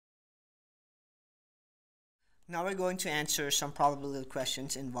Now we're going to answer some probability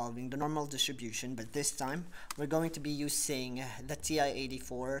questions involving the normal distribution, but this time we're going to be using the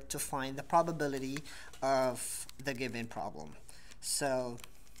Ti84 to find the probability of the given problem. So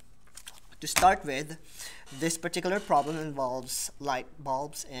to start with, this particular problem involves light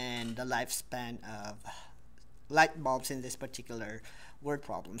bulbs and the lifespan of light bulbs in this particular word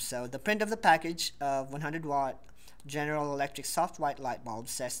problem. So the print of the package of 100-watt General Electric soft white light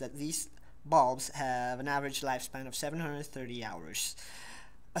bulbs says that these bulbs have an average lifespan of 730 hours.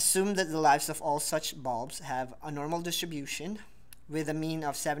 Assume that the lives of all such bulbs have a normal distribution with a mean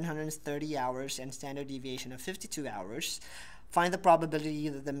of 730 hours and standard deviation of 52 hours. Find the probability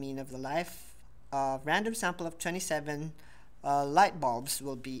that the mean of the life of random sample of 27 light bulbs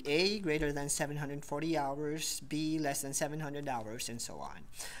will be A, greater than 740 hours, B, less than 700 hours, and so on.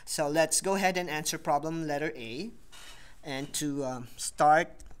 So let's go ahead and answer problem letter A. And to start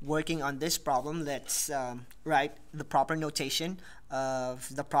working on this problem, let's write the proper notation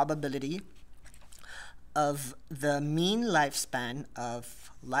of the probability of the mean lifespan of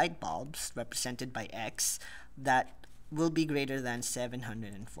light bulbs represented by X that will be greater than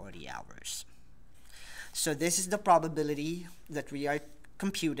 740 hours. So this is the probability that we are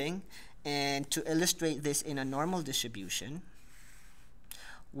computing, and to illustrate this in a normal distribution,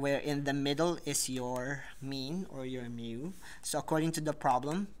 where in the middle is your mean or your mu. So according to the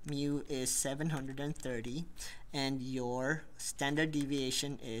problem, mu is 730 and your standard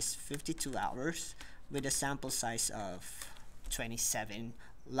deviation is 52 hours with a sample size of 27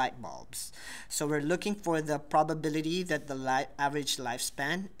 light bulbs. So we're looking for the probability that the average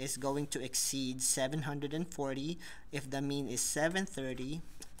lifespan is going to exceed 740 if the mean is 730.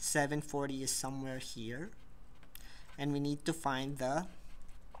 740 is somewhere here, and we need to find the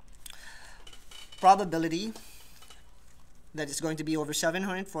probability that is going to be over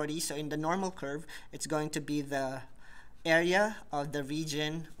 740. So in the normal curve, it's going to be the area of the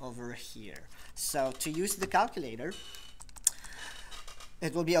region over here. So to use the calculator,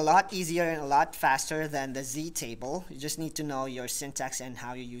 it will be a lot easier and a lot faster than the Z table. You just need to know your syntax and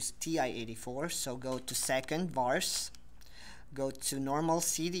how you use Ti84. So go to second vars, go to normal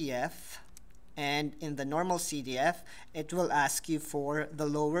CDF, and in the normal CDF, it will ask you for the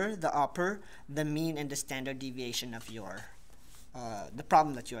lower, the upper, the mean, and the standard deviation of your the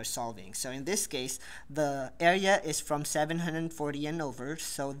problem that you are solving. So in this case, the area is from 740 and over,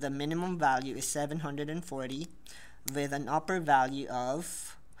 so the minimum value is 740 with an upper value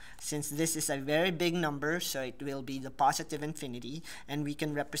of, since this is a very big number, so it will be the positive infinity, and we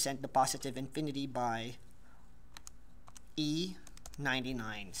can represent the positive infinity by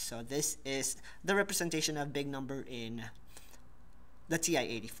E99. So this is the representation of big number in the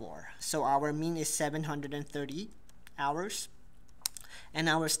Ti84. So our mean is 730 hours and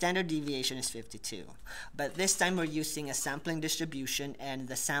our standard deviation is 52. But this time we're using a sampling distribution, and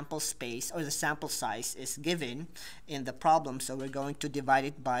the sample space or the sample size is given in the problem, so we're going to divide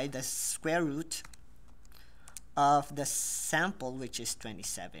it by the square root of the sample, which is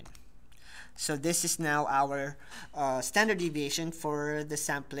 27. So this is now our standard deviation for the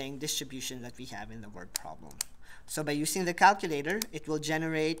sampling distribution that we have in the word problem. So by using the calculator, it will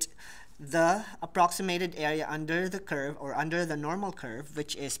generate the approximated area under the curve or under the normal curve,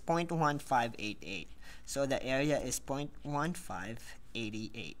 which is 0.1588. So the area is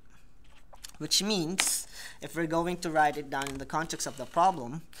 0.1588, which means if we're going to write it down in the context of the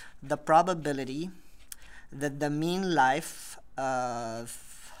problem, the probability that the mean life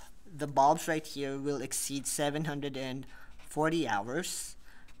of the bulbs right here will exceed 740 hours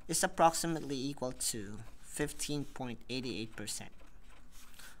is approximately equal to 15.88%.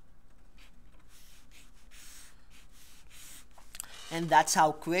 And that's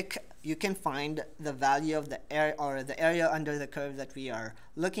how quick you can find the value of the area or the area under the curve that we are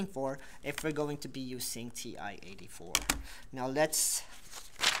looking for if we're going to be using Ti84. Now let's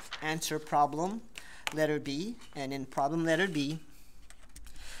answer problem letter B. And in problem letter B,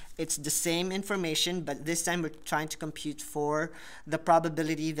 it's the same information, but this time we're trying to compute for the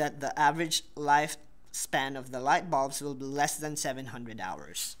probability that the average lifespan of the light bulbs will be less than 700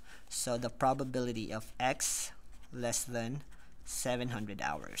 hours. So the probability of X less than 700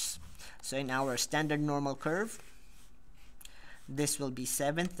 hours. So in our standard normal curve, this will be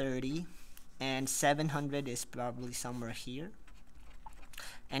 730 and 700 is probably somewhere here.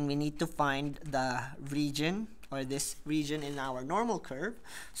 And we need to find the region or this region in our normal curve.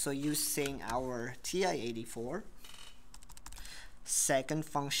 So using our Ti84, second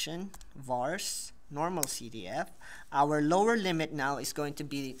function vars normal CDF, our lower limit now is going to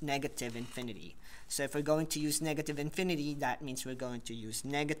be negative infinity. So if we're going to use negative infinity, that means we're going to use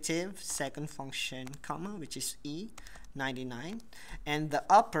negative second function comma, which is e 99, and the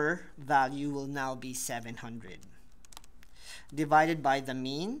upper value will now be 700 divided by the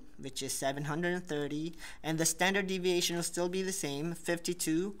mean, which is 730, and the standard deviation will still be the same,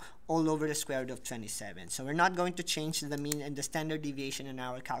 52 all over the square root of 27. So we're not going to change the mean and the standard deviation in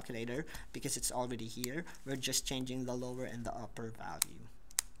our calculator because it's already here. We're just changing the lower and the upper value.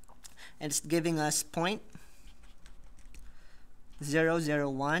 And it's giving us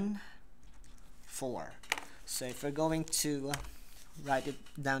 0.0014. So if we're going to write it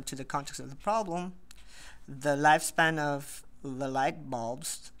down to the context of the problem, the lifespan of the light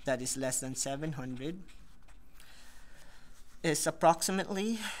bulbs that is less than 700 is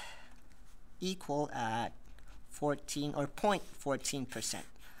approximately equal at 14 or 0.14%.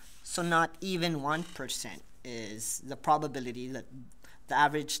 So not even 1% is the probability that the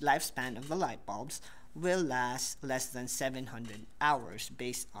average lifespan of the light bulbs will last less than 700 hours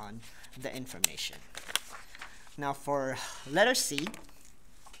based on the information. Now for letter C,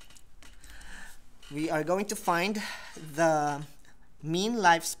 we are going to find the mean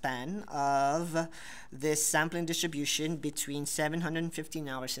lifespan of this sampling distribution between 715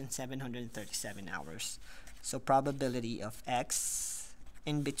 hours and 737 hours. So probability of x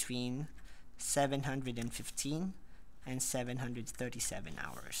in between 715 and 737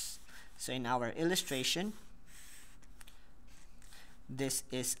 hours. So in our illustration, this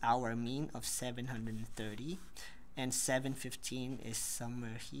is our mean of 730, and 715 is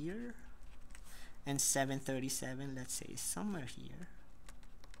somewhere here, and 737, let's say, is somewhere here.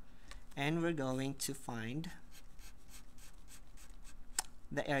 And we're going to find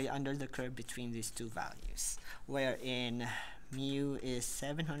the area under the curve between these two values, wherein mu is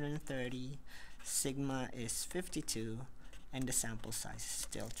 730, sigma is 52, and the sample size is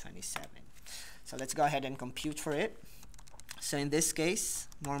still 27. So let's go ahead and compute for it. So in this case,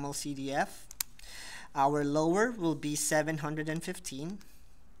 normal CDF, our lower will be 715,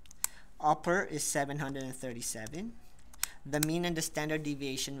 upper is 737. The mean and the standard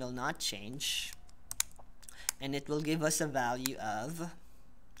deviation will not change, and it will give us a value of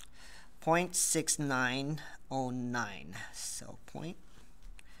 0.6909.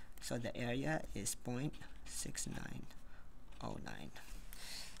 So the area is 0.6909.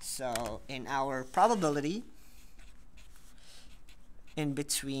 So in our probability, in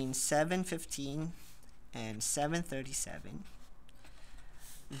between 715 and 737,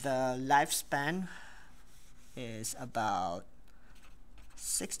 the lifespan is about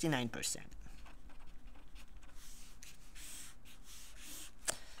 69%.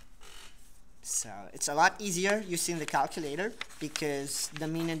 So it's a lot easier using the calculator because the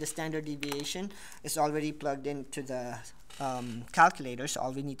mean and the standard deviation is already plugged into the calculator. So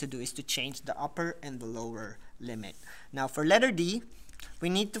all we need to do is to change the upper and the lower limit. Now for letter D, we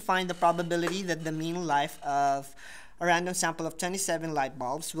need to find the probability that the mean life of a random sample of 27 light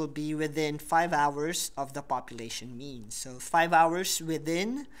bulbs will be within 5 hours of the population mean. So 5 hours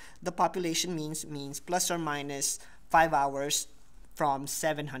within the population means plus or minus 5 hours from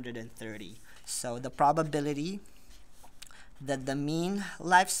 730. So the probability that the mean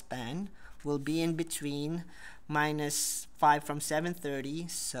lifespan will be in between minus 5 from 730,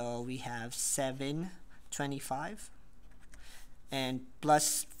 so we have 725, and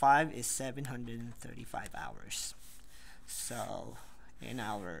plus 5 is 735 hours. So in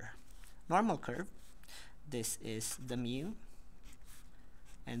our normal curve, this is the mu,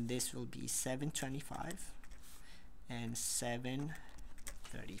 and this will be 725 and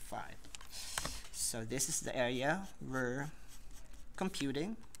 735. So this is the area we're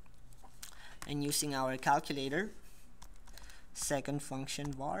computing, and using our calculator, second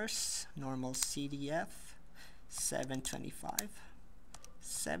function vars, normal CDF, 725,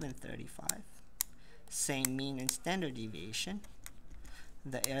 735, same mean and standard deviation,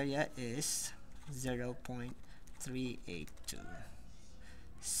 the area is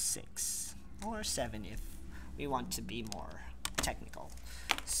 0.3826, or 7 if we want to be more technical.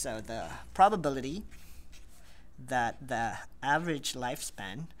 So the probability that the average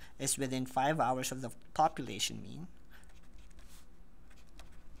lifespan is within 5 hours of the population mean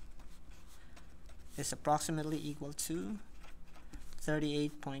is approximately equal to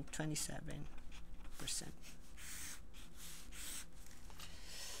 38.27%.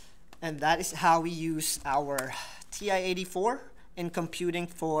 And that is how we use our Ti84 in computing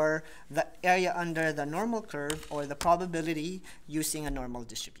for the area under the normal curve or the probability using a normal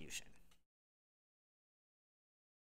distribution.